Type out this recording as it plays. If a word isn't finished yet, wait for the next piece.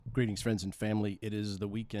Greetings, friends and family. It is the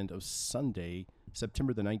weekend of Sunday,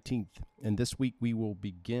 September the 19th, and this week we will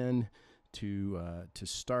begin to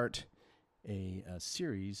start a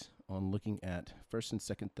series on looking at 1st and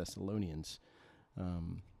 2nd Thessalonians.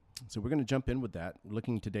 So we're going to jump in with that,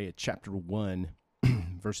 looking today at chapter 1,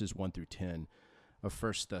 verses 1 through 10 of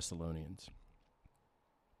 1st Thessalonians.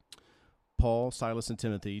 Paul, Silas, and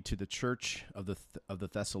Timothy to the church of the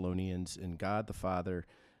Thessalonians in God the Father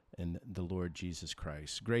and the Lord Jesus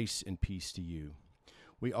Christ. Grace and peace to you.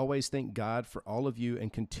 We always thank God for all of you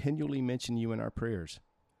and continually mention you in our prayers.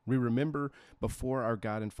 We remember before our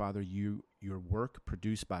God and Father your work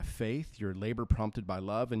produced by faith, your labor prompted by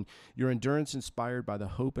love, and your endurance inspired by the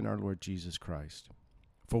hope in our Lord Jesus Christ.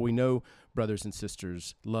 For we know, brothers and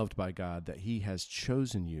sisters, loved by God, that he has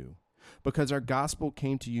chosen you, because our gospel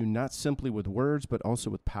came to you not simply with words, but also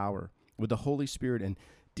with power, with the Holy Spirit and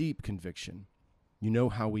deep conviction. You know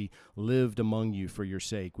how we lived among you for your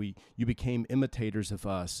sake. You became imitators of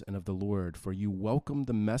us and of the Lord, for you welcomed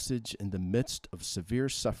the message in the midst of severe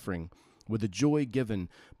suffering with the joy given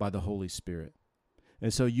by the Holy Spirit.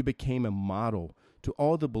 And so you became a model to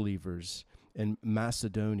all the believers in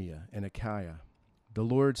Macedonia and Achaia. The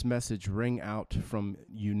Lord's message rang out from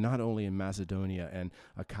you not only in Macedonia and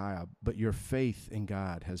Achaia, but your faith in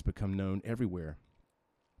God has become known everywhere.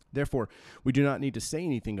 Therefore, we do not need to say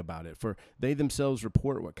anything about it, for they themselves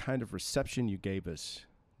report what kind of reception you gave us.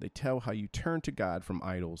 They tell how you turned to God from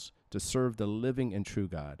idols to serve the living and true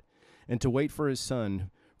God, and to wait for his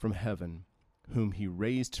Son from heaven, whom he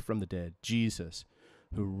raised from the dead, Jesus,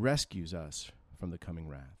 who rescues us from the coming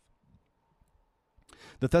wrath.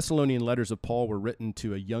 The Thessalonian letters of Paul were written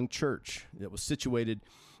to a young church that was situated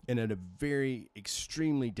in a very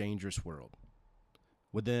extremely dangerous world.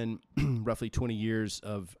 Within roughly 20 years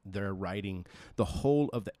of their writing, the whole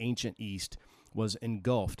of the ancient East was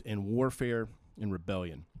engulfed in warfare and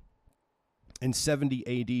rebellion. In 70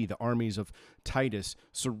 AD, the armies of Titus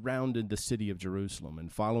surrounded the city of Jerusalem,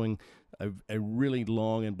 and following a really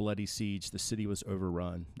long and bloody siege, the city was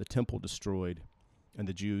overrun, the temple destroyed, and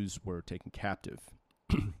the Jews were taken captive.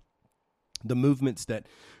 The movements that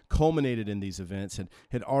culminated in these events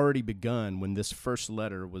had already begun when this first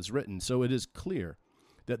letter was written, so it is clear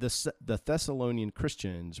that the Thessalonian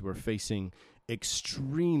Christians were facing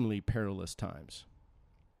extremely perilous times.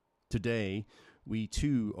 Today, we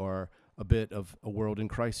too are a bit of a world in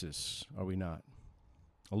crisis, are we not?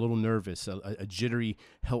 A little nervous, a jittery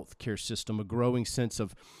healthcare system, a growing sense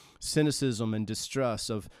of cynicism and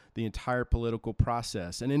distrust of the entire political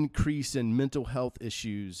process, an increase in mental health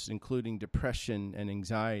issues, including depression and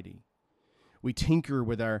anxiety. We tinker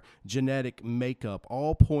with our genetic makeup,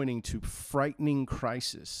 all pointing to frightening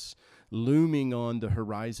crisis looming on the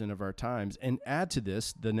horizon of our times. And add to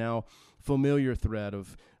this the now familiar threat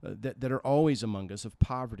of that are always among us of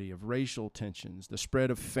poverty, of racial tensions, the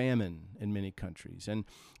spread of famine in many countries, and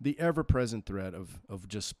the ever-present threat of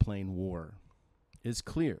just plain war. It's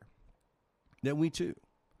clear that we too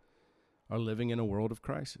are living in a world of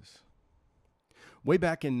crisis. Way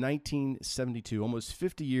back in 1972, almost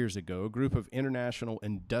 50 years ago, a group of international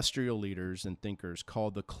industrial leaders and thinkers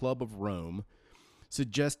called the Club of Rome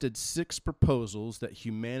suggested 6 proposals that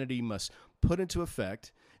humanity must put into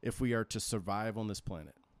effect if we are to survive on this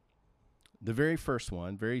planet. The very first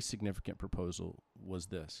one, very significant proposal, was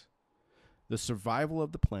this: the survival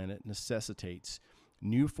of the planet necessitates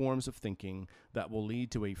new forms of thinking that will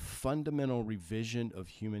lead to a fundamental revision of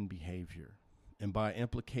human behavior, and by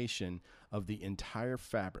implication of the entire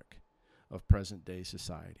fabric of present-day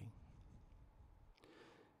society.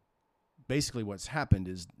 Basically, what's happened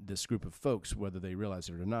is this group of folks, whether they realize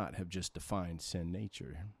it or not, have just defined sin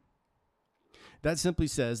nature. That simply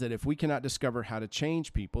says that if we cannot discover how to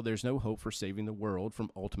change people, there's no hope for saving the world from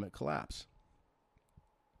ultimate collapse.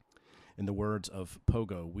 In the words of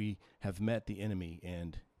Pogo, we have met the enemy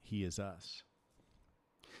and he is us.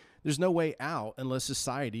 There's no way out unless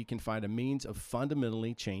society can find a means of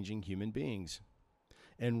fundamentally changing human beings.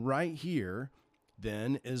 And right here,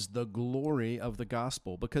 then, is the glory of the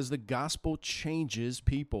gospel, because the gospel changes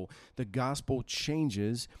people. The gospel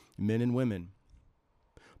changes men and women.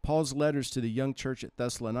 Paul's letters to the young church at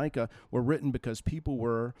Thessalonica were written because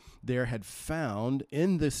people had found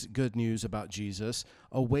in this good news about Jesus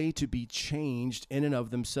a way to be changed in and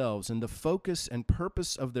of themselves, and the focus and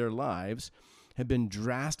purpose of their lives had been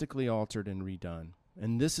drastically altered and redone.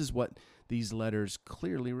 And this is what these letters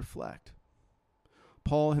clearly reflect.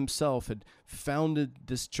 Paul himself had founded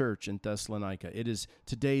this church in Thessalonica. It is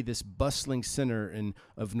today this bustling center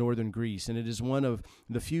of northern Greece, and it is one of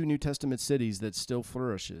the few New Testament cities that still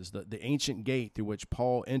flourishes. The ancient gate through which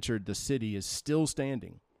Paul entered the city is still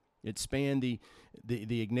standing. It spanned the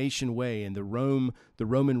the Ignatian Way and the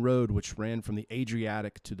Roman road which ran from the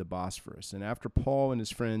Adriatic to the Bosphorus. And after Paul and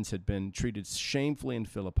his friends had been treated shamefully in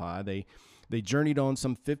Philippi, they journeyed on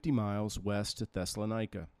some 50 miles west to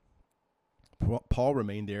Thessalonica. Paul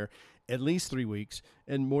remained there at least 3 weeks,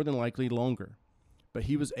 and more than likely longer. But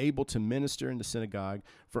he was able to minister in the synagogue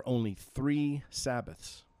for only 3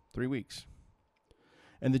 Sabbaths, 3 weeks.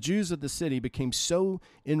 And the Jews of the city became so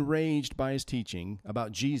enraged by his teaching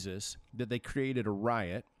about Jesus that they created a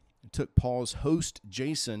riot, took Paul's host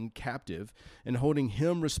Jason captive, and holding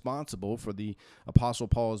him responsible for the Apostle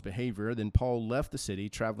Paul's behavior. Then Paul left the city,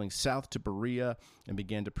 traveling south to Berea, and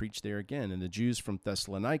began to preach there again. And the Jews from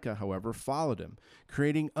Thessalonica, however, followed him,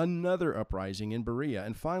 creating another uprising in Berea.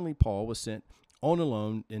 And finally, Paul was sent on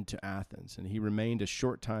alone into Athens, and he remained a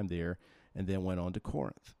short time there and then went on to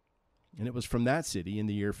Corinth. And it was from that city in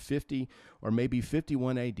the year 50 or maybe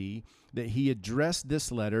 51 AD that he addressed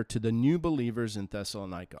this letter to the new believers in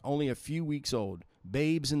Thessalonica, only a few weeks old,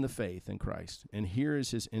 babes in the faith in Christ. And here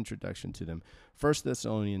is his introduction to them. 1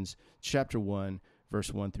 Thessalonians chapter 1,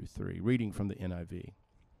 verse 1 through 3, reading from the NIV.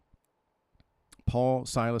 Paul,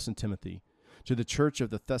 Silas, and Timothy, to the church of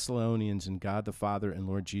the Thessalonians in God the Father and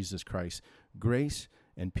Lord Jesus Christ, grace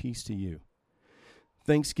and peace to you.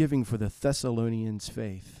 Thanksgiving for the Thessalonians'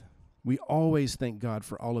 faith. We always thank God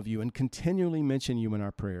for all of you and continually mention you in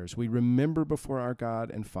our prayers. We remember before our God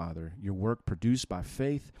and Father your work produced by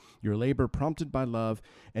faith, your labor prompted by love,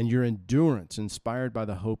 and your endurance inspired by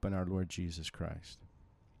the hope in our Lord Jesus Christ.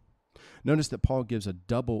 Notice that Paul gives a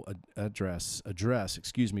double address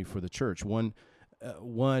for the church.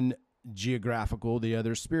 One geographical, the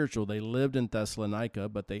other spiritual. They lived in Thessalonica,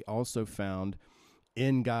 but they also found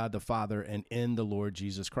in God the Father and in the Lord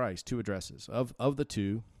Jesus Christ. 2 addresses. Of the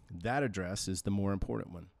two, that address is the more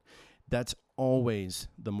important one. That's always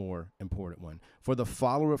the more important one. For the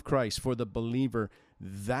follower of Christ, for the believer,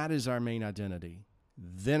 that is our main identity.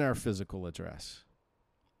 Then our physical address,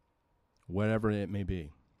 whatever it may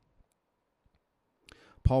be.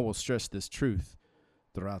 Paul will stress this truth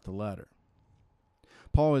throughout the letter.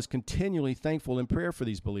 Paul is continually thankful in prayer for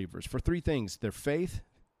these believers for 3 things: their faith,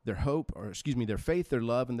 their faith, their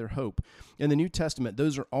love, and their hope. In the New Testament,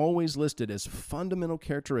 those are always listed as fundamental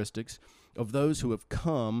characteristics of those who have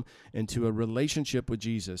come into a relationship with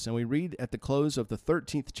Jesus. And we read at the close of the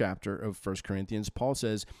 13th chapter of 1 Corinthians, Paul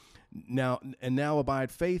says, now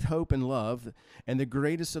abide faith, hope, and love, and the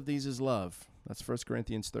greatest of these is love. That's 1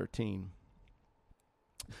 Corinthians 13.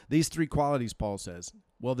 These 3 qualities, Paul says,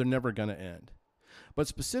 well, they're never going to end. But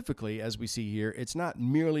specifically, as we see here, it's not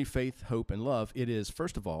merely faith, hope, and love. It is,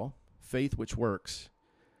 first of all, faith which works.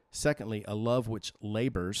 Secondly, a love which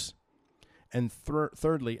labors. And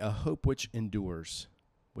thirdly, a hope which endures,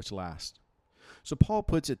 which lasts. So Paul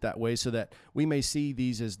puts it that way so that we may see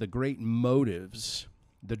these as the great motives,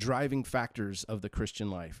 the driving factors of the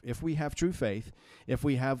Christian life. If we have true faith, if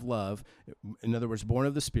we have love, in other words, born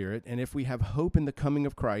of the Spirit, and if we have hope in the coming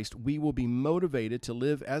of Christ, we will be motivated to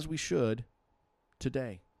live as we should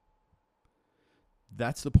today.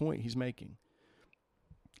 That's the point he's making.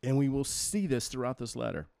 And we will see this throughout this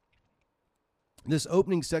letter. This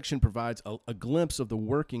opening section provides a glimpse of the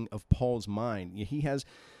working of Paul's mind. He has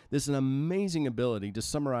this an amazing ability to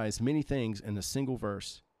summarize many things in a single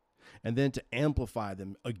verse and then to amplify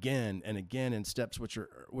them again and again in steps which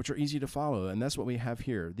are easy to follow. And that's what we have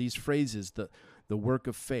here. These phrases, the work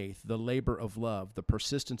of faith, the labor of love, the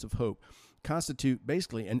persistence of hope, constitute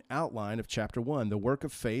basically an outline of chapter 1. The work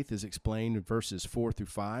of faith is explained in verses 4 through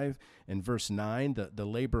 5. In verse 9, the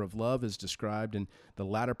labor of love is described in the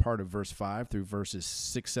latter part of verse 5 through verses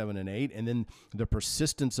 6, 7, and 8. And then the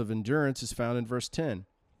persistence of endurance is found in verse 10.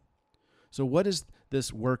 So what is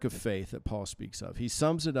this work of faith that Paul speaks of? He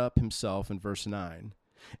sums it up himself in verse 9.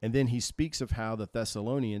 And then he speaks of how the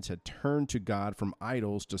Thessalonians had turned to God from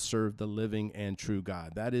idols to serve the living and true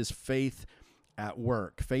God. That is faith at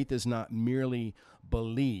work. Faith is not merely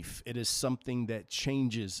belief. It is something that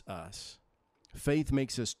changes us. Faith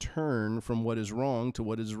makes us turn from what is wrong to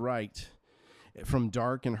what is right, from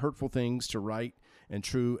dark and hurtful things to right and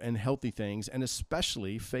true and healthy things. And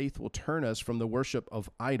especially faith will turn us from the worship of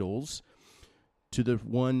idols to the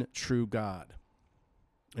one true God.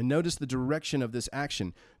 And notice the direction of this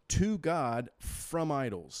action: to God from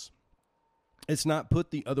idols. It's not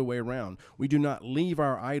put the other way around. We do not leave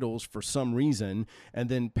our idols for some reason and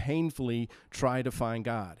then painfully try to find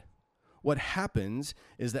God. What happens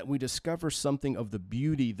is that we discover something of the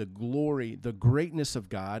beauty, the glory, the greatness of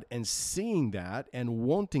God, and seeing that and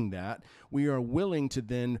wanting that, we are willing to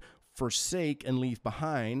then forsake and leave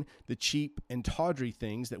behind the cheap and tawdry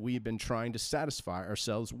things that we have been trying to satisfy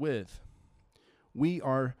ourselves with. We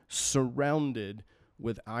are surrounded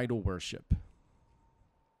with idol worship.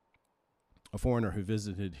 A foreigner who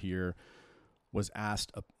visited here was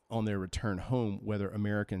asked on their return home whether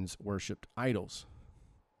Americans worshiped idols.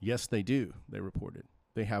 Yes, they do, they reported.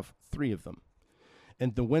 They have 3 of them.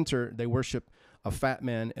 In the winter, they worship a fat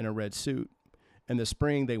man in a red suit. In the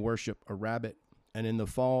spring, they worship a rabbit. And in the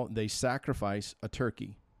fall, they sacrifice a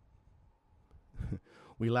turkey.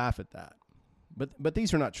 We laugh at that. But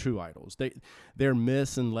these are not true idols. They're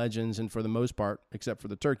myths and legends, and for the most part, except for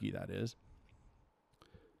the turkey, that is,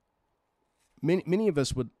 many of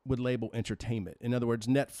us would label entertainment. In other words,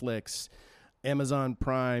 Netflix, Amazon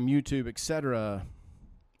Prime, YouTube, etc.,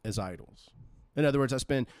 as idols. In other words, I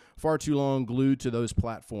spend far too long glued to those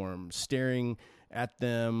platforms, staring at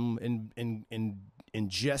them and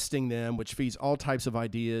ingesting them, which feeds all types of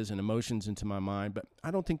ideas and emotions into my mind. But I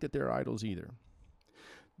don't think that they're idols either.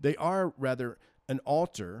 They are rather an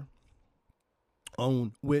altar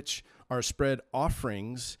on which are spread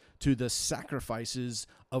offerings to the sacrifices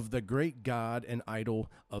of the great God and idol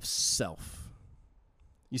of self.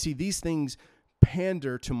 You see, these things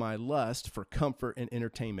pander to my lust for comfort and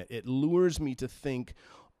entertainment. It lures me to think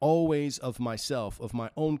always of myself, of my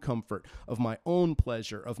own comfort, of my own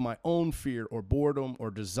pleasure, of my own fear or boredom or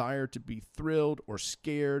desire to be thrilled or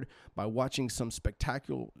scared by watching some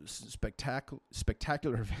spectacular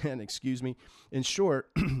event, In short,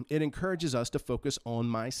 it encourages us to focus on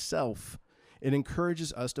myself. It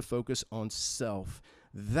encourages us to focus on self.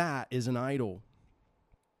 That is an idol.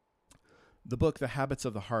 The book, The Habits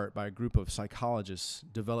of the Heart, by a group of psychologists,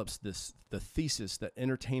 develops the thesis that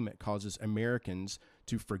entertainment causes Americans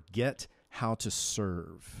to forget how to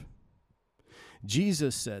serve.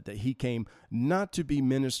 Jesus said that he came not to be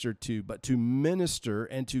ministered to, but to minister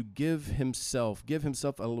and to give himself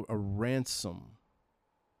a ransom.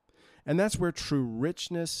 And that's where true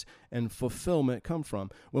richness and fulfillment come from.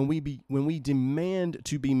 When we demand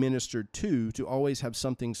to be ministered to always have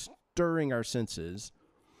something stirring our senses,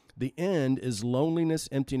 the end is loneliness,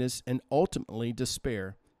 emptiness, and ultimately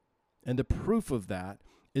despair. And the proof of that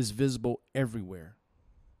is visible everywhere.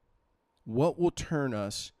 What will turn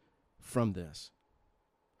us from this?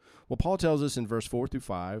 Well, Paul tells us in verse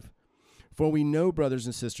 4-5, "For we know, brothers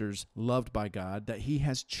and sisters, loved by God, that he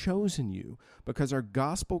has chosen you, because our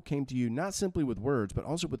gospel came to you not simply with words, but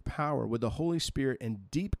also with power, with the Holy Spirit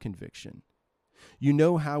and deep conviction. You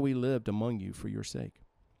know how we lived among you for your sake."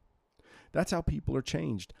 That's how people are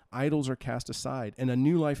changed. Idols are cast aside, and a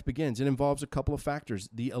new life begins. It involves a couple of factors: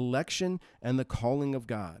 the election and the calling of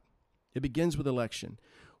God. It begins with election.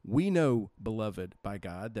 We know, beloved by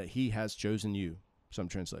God, that he has chosen you, some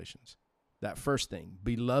translations. That first thing,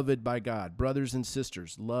 beloved by God, brothers and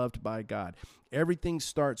sisters, loved by God. Everything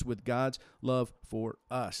starts with God's love for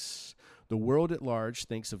us. The world at large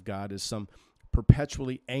thinks of God as some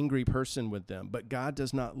perpetually angry person with them, but God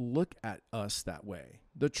does not look at us that way.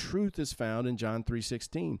 The truth is found in John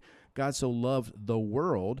 3:16. God so loved the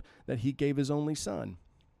world that he gave his only son.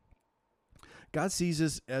 God sees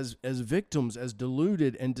us as victims, as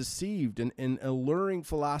deluded and deceived, and alluring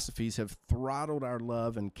philosophies have throttled our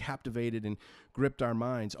love and captivated and gripped our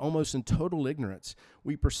minds. Almost in total ignorance,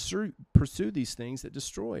 we pursue these things that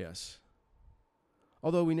destroy us.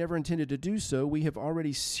 Although we never intended to do so, we have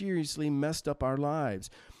already seriously messed up our lives.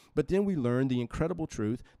 But then we learn the incredible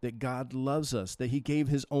truth that God loves us, that he gave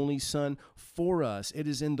his only son for us. It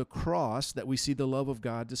is in the cross that we see the love of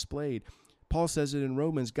God displayed. Paul says it in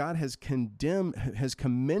Romans, God has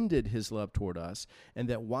commended his love toward us, and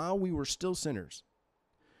that while we were still sinners,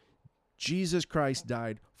 Jesus Christ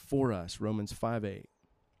died for us, Romans 5:8.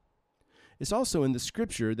 It's also in the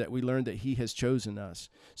scripture that we learn that he has chosen us.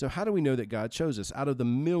 So how do we know that God chose us out of the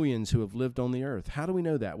millions who have lived on the earth? How do we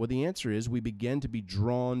know that? Well, the answer is we begin to be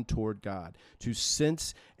drawn toward God, to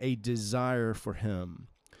sense a desire for him.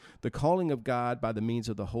 The calling of God by the means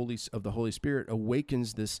of the Holy Spirit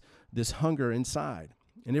awakens this hunger inside.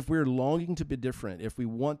 And if we're longing to be different, if we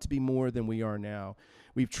want to be more than we are now,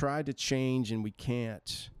 we've tried to change and we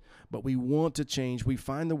can't. But we want to change. We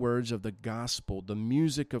find the words of the gospel, the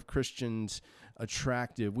music of Christians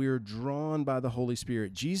attractive. We are drawn by the Holy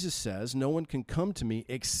Spirit. Jesus says, "No one can come to me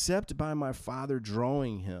except by my Father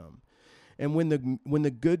drawing him." And when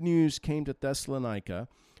the good news came to Thessalonica,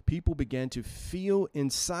 people began to feel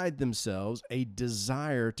inside themselves a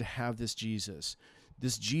desire to have this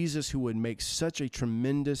Jesus who would make such a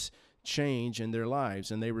tremendous change in their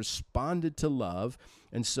lives. And they responded to love,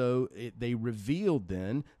 and so they revealed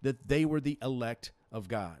then that they were the elect of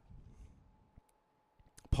God.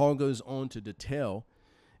 Paul goes on to detail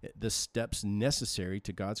the steps necessary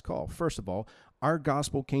to God's call. First of all, our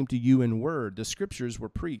gospel came to you in word. The scriptures were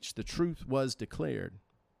preached. The truth was declared.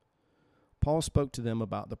 Paul spoke to them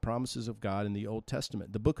about the promises of God in the Old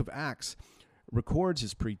Testament. The book of Acts records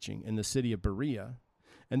his preaching in the city of Berea,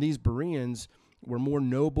 and these Bereans were more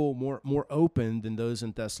noble, more open than those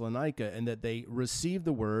in Thessalonica, and that they received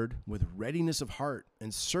the word with readiness of heart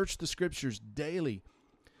and searched the scriptures daily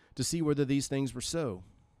to see whether these things were so.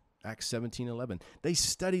 Acts 17:11. They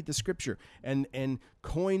studied the scripture and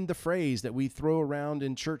coined the phrase that we throw around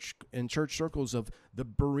in church circles of the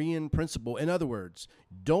Berean principle. In other words,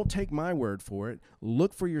 don't take my word for it.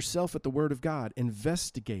 Look for yourself at the word of God.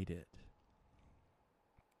 Investigate it.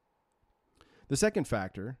 The second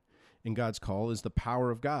factor in God's call is the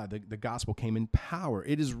power of God. The gospel came in power.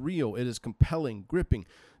 It is real. It is compelling, gripping.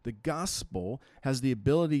 The gospel has the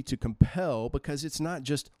ability to compel because it's not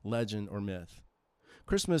just legend or myth.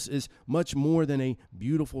 Christmas is much more than a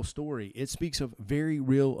beautiful story. It speaks of very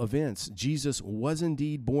real events. Jesus was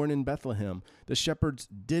indeed born in Bethlehem. The shepherds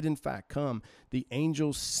did in fact come. The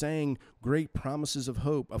angels sang great promises of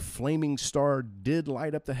hope. A flaming star did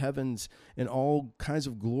light up the heavens in all kinds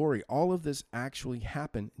of glory. All of this actually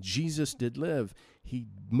happened. Jesus did live. He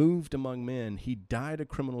moved among men. He died a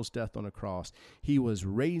criminal's death on a cross. He was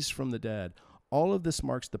raised from the dead. All of this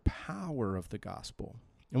marks the power of the gospel.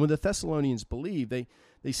 And when the Thessalonians believed,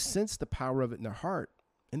 they sensed the power of it in their heart,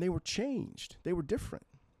 and they were changed. They were different.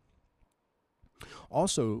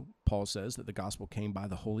 Also, Paul says that the gospel came by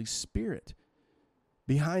the Holy Spirit.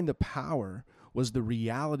 Behind the power was the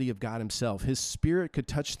reality of God himself. His spirit could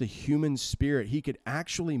touch the human spirit. He could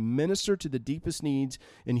actually minister to the deepest needs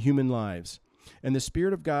in human lives. And the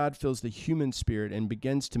Spirit of God fills the human spirit and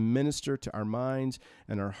begins to minister to our minds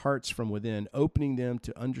and our hearts from within, opening them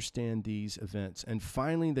to understand these events. And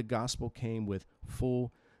finally, the gospel came with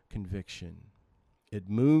full conviction. It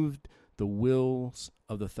moved the wills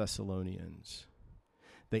of the Thessalonians.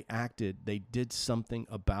 They acted, they did something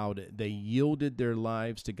about it. They yielded their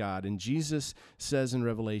lives to God. And Jesus says in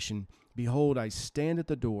Revelation, "Behold, I stand at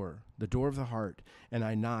the door of the heart, and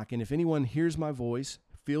I knock. And if anyone hears my voice,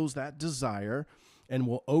 feels that desire, and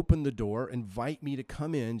will open the door, invite me to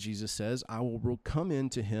come in," Jesus says, "I will come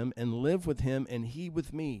into him and live with him and he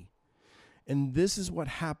with me." And this is what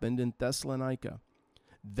happened in Thessalonica.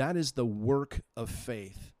 That is the work of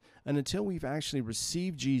faith. And until we've actually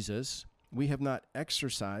received Jesus, we have not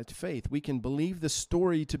exercised faith. We can believe the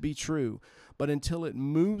story to be true, but until it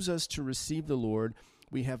moves us to receive the Lord,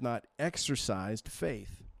 we have not exercised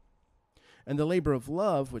faith. And the labor of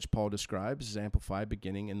love, which Paul describes, is amplified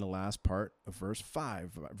beginning in the last part of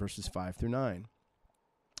verses 5 through 9.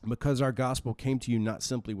 Because our gospel came to you not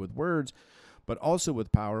simply with words, but also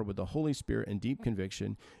with power, with the Holy Spirit and deep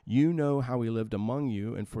conviction, you know how we lived among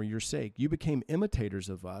you, and for your sake you became imitators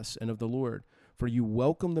of us and of the Lord. For you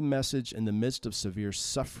welcomed the message in the midst of severe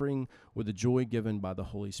suffering with the joy given by the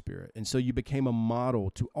Holy Spirit. And so you became a model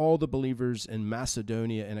to all the believers in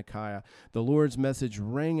Macedonia and Achaia. The Lord's message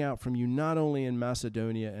rang out from you not only in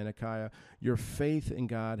Macedonia and Achaia. Your faith in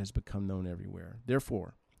God has become known everywhere.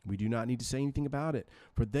 Therefore, we do not need to say anything about it,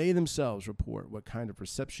 for they themselves report what kind of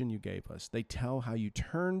reception you gave us. They tell how you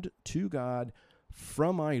turned to God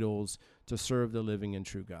from idols to serve the living and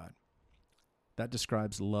true God. That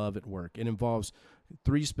describes love at work. It involves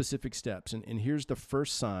 3 specific steps. And here's the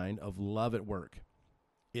first sign of love at work.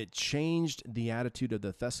 It changed the attitude of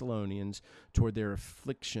the Thessalonians toward their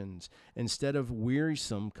afflictions. Instead of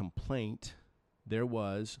wearisome complaint, there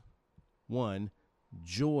was, 1,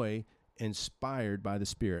 joy inspired by the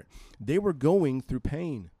Spirit. They were going through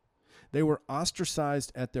pain. They were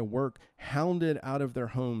ostracized at their work, hounded out of their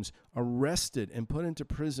homes, arrested, and put into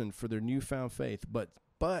prison for their newfound faith. But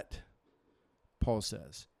Paul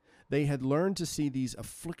says, they had learned to see these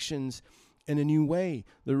afflictions in a new way.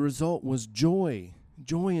 The result was joy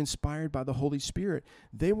inspired by the Holy Spirit.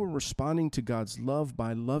 They were responding to God's love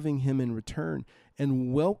by loving him in return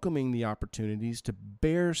and welcoming the opportunities to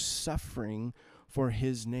bear suffering for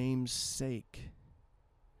his name's sake.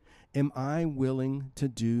 Am I willing to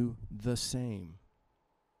do the same?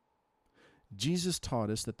 Jesus taught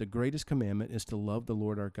us that the greatest commandment is to love the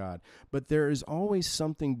Lord our God. But there is always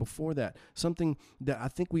something before that, something that I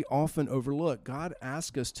think we often overlook. God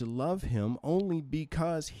asks us to love him only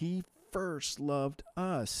because he first loved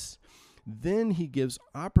us. Then he gives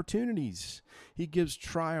opportunities. He gives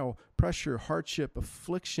trial, pressure, hardship,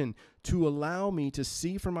 affliction to allow me to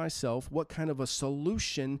see for myself what kind of a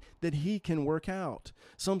solution that he can work out,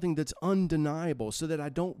 something that's undeniable so that I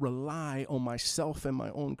don't rely on myself and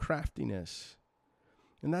my own craftiness.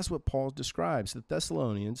 And that's what Paul describes. The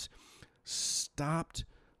Thessalonians stopped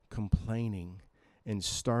complaining and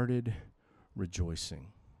started rejoicing.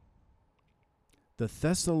 The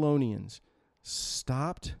Thessalonians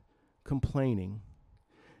stopped complaining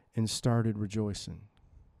and started rejoicing.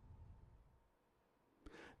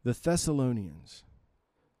 The Thessalonians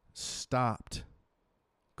stopped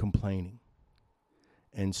complaining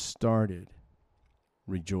and started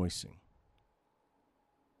rejoicing.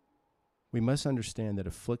 We must understand that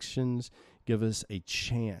afflictions give us a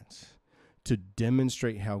chance to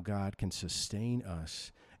demonstrate how God can sustain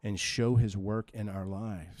us and show his work in our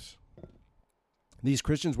lives. These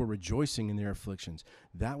Christians were rejoicing in their afflictions.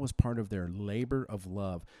 That was part of their labor of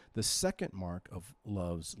love. The second mark of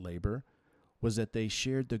love's labor was that they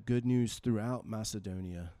shared the good news throughout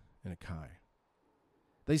Macedonia and Achaia.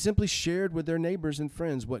 They simply shared with their neighbors and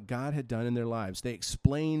friends what God had done in their lives. They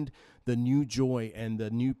explained the new joy and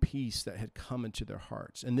the new peace that had come into their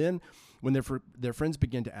hearts. And then when their friends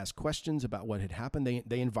began to ask questions about what had happened,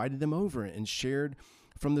 they invited them over and shared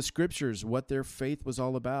from the scriptures what their faith was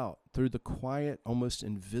all about through the quiet, almost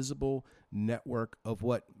invisible network of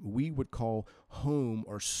what we would call home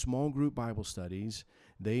or small group Bible studies.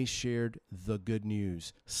 They shared the good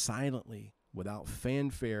news silently, without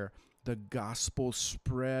fanfare. The gospel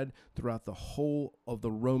spread throughout the whole of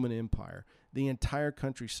the Roman Empire. The entire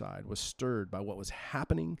countryside was stirred by what was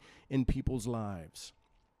happening in people's lives.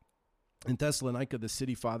 In Thessalonica, the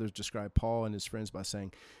city fathers describe Paul and his friends by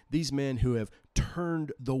saying, "These men who have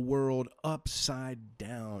turned the world upside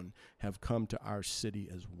down have come to our city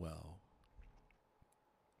as well."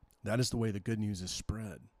 That is the way the good news is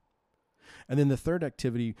spread. And then the third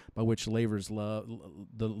activity by which the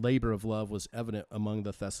labor of love was evident among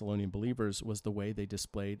the Thessalonian believers was the way they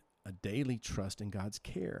displayed a daily trust in God's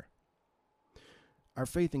care. Your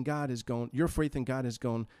faith in God has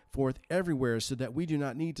gone forth everywhere so that we do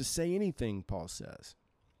not need to say anything, Paul says.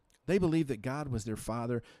 They believed that God was their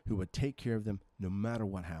Father who would take care of them no matter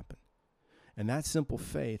what happened. And that simple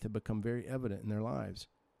faith had become very evident in their lives.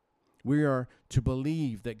 We are to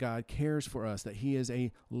believe that God cares for us, that he is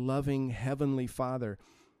a loving heavenly Father,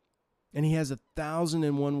 and he has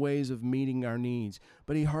 1,001 ways of meeting our needs,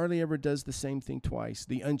 but he hardly ever does the same thing twice.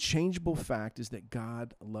 The unchangeable fact is that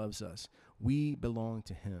God loves us. We belong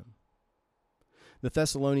to him. The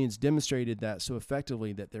Thessalonians demonstrated that so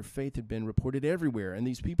effectively that their faith had been reported everywhere, and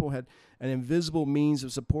these people had an invisible means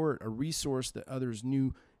of support, a resource that others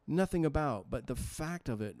knew nothing about, but the fact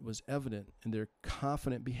of it was evident in their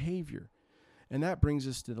confident behavior. And that brings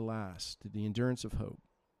us to the endurance of hope,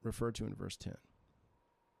 referred to in verse 10.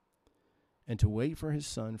 And to wait for his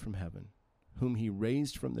Son from heaven, whom he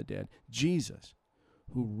raised from the dead, Jesus,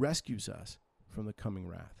 who rescues us from the coming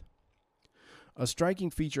wrath. A striking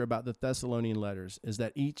feature about the Thessalonian letters is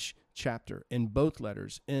that each chapter in both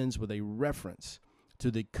letters ends with a reference to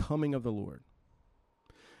the coming of the Lord.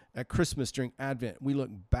 At Christmas during Advent, we look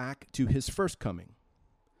back to his first coming.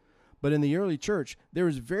 But in the early church, there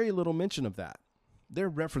is very little mention of that. There are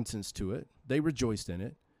references to it. They rejoiced in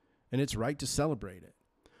it, and it's right to celebrate it.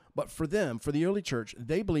 But for them, for the early church,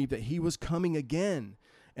 they believed that he was coming again,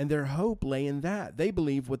 and their hope lay in that. They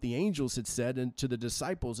believed what the angels had said to the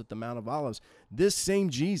disciples at the Mount of Olives, "This same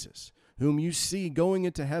Jesus, whom you see going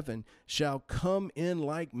into heaven, shall come in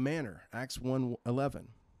like manner," Acts 1:11.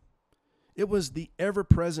 It was the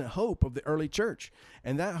ever-present hope of the early church,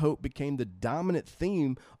 and that hope became the dominant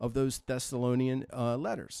theme of those Thessalonian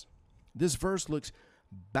letters. This verse looks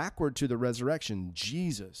backward to the resurrection,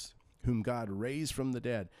 Jesus, whom God raised from the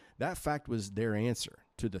dead. That fact was their answer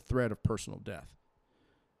to the threat of personal death.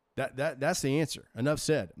 That's the answer. Enough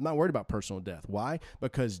said. I'm not worried about personal death. Why?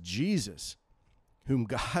 Because Jesus, whom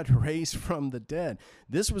God raised from the dead.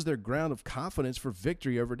 This was their ground of confidence for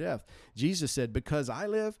victory over death. Jesus said, "Because I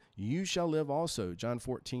live, you shall live also," John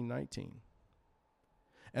 14:19.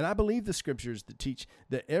 And I believe the scriptures that teach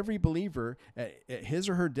that every believer at his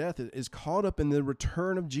or her death is caught up in the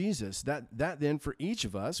return of Jesus. That then for each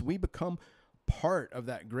of us, we become part of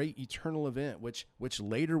that great eternal event, which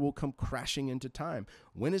later will come crashing into time.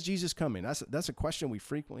 When is Jesus coming? That's a question we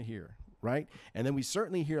frequently hear. Right? And then we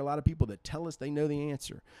certainly hear a lot of people that tell us they know the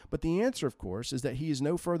answer. But the answer, of course, is that he is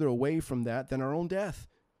no further away from that than our own death.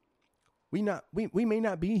 We may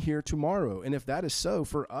not be here tomorrow. And if that is so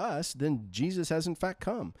for us, then Jesus has in fact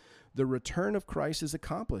come. The return of Christ is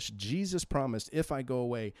accomplished. Jesus promised, "If I go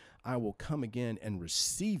away, I will come again and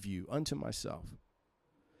receive you unto myself."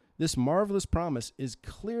 This marvelous promise is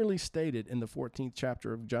clearly stated in the 14th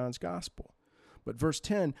chapter of John's Gospel. But verse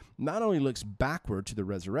 10 not only looks backward to the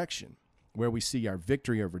resurrection, where we see our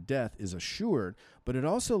victory over death is assured, but it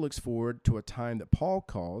also looks forward to a time that Paul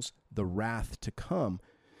calls the wrath to come.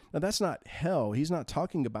 Now, that's not hell. He's not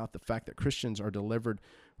talking about the fact that Christians are delivered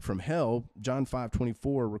from hell. John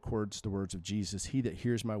 5:24 records the words of Jesus, "He that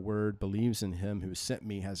hears my word, believes in him who sent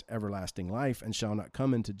me, has everlasting life, and shall not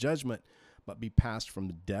come into judgment, but be passed from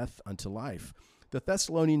death unto life. The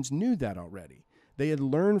Thessalonians knew that already. They had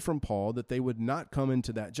learned from Paul that they would not come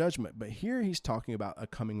into that judgment. But here he's talking about a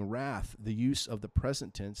coming wrath. The use of the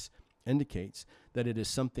present tense indicates that it is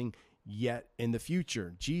something yet in the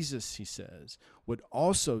future. Jesus, he says, would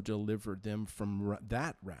also deliver them from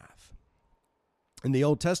that wrath. In the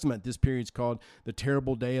Old Testament, this period is called the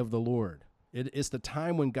terrible day of the Lord. It's the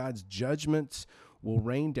time when God's judgments will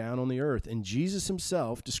rain down on the earth. And Jesus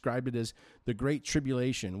himself described it as the great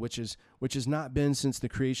tribulation, which has not been since the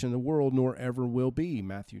creation of the world, nor ever will be,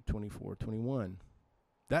 Matthew 24:21.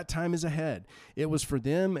 That time is ahead. It was for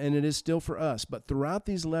them, and it is still for us. But throughout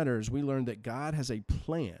these letters, we learn that God has a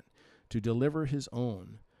plan to deliver his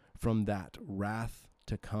own from that wrath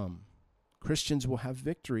to come. Christians will have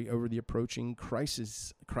victory over the approaching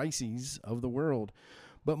crises of the world.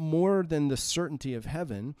 But more than the certainty of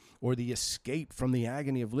heaven or the escape from the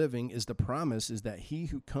agony of living is the promise is that he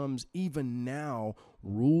who comes even now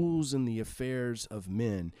rules in the affairs of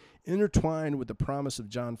men. Intertwined with the promise of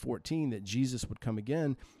John 14 that Jesus would come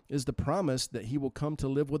again is the promise that he will come to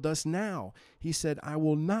live with us now. He said, I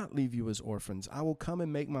will not leave you as orphans. I will come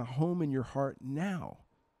and make my home in your heart now.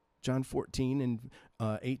 John 14 and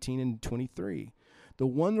 18 and 23. The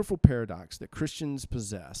wonderful paradox that Christians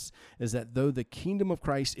possess is that though the kingdom of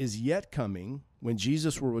Christ is yet coming, when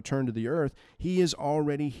Jesus will return to the earth, he is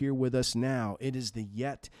already here with us now. It is the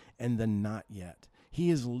yet and the not yet. He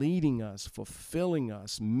is leading us, fulfilling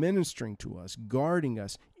us, ministering to us, guarding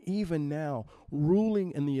us, even now,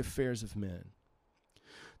 ruling in the affairs of men.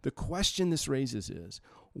 The question this raises is,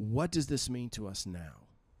 what does this mean to us now?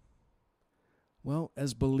 Well,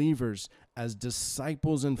 as believers, as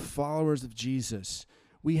disciples and followers of Jesus,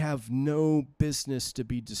 we have no business to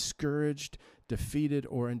be discouraged, defeated,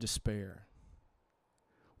 or in despair.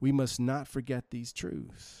 We must not forget these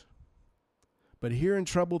truths. But here in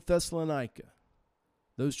troubled Thessalonica,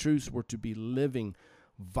 those truths were to be living,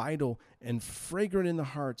 vital, and fragrant in the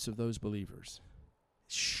hearts of those believers.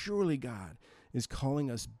 Surely God is calling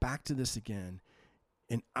us back to this again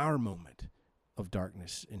in our moment of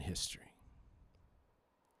darkness in history.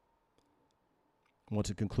 I want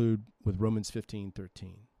to conclude with Romans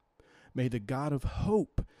 15:13. May the God of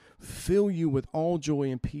hope fill you with all joy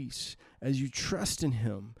and peace as you trust in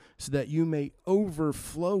him, so that you may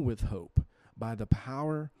overflow with hope by the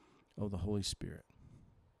power of the Holy Spirit.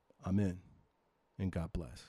 Amen. And God bless.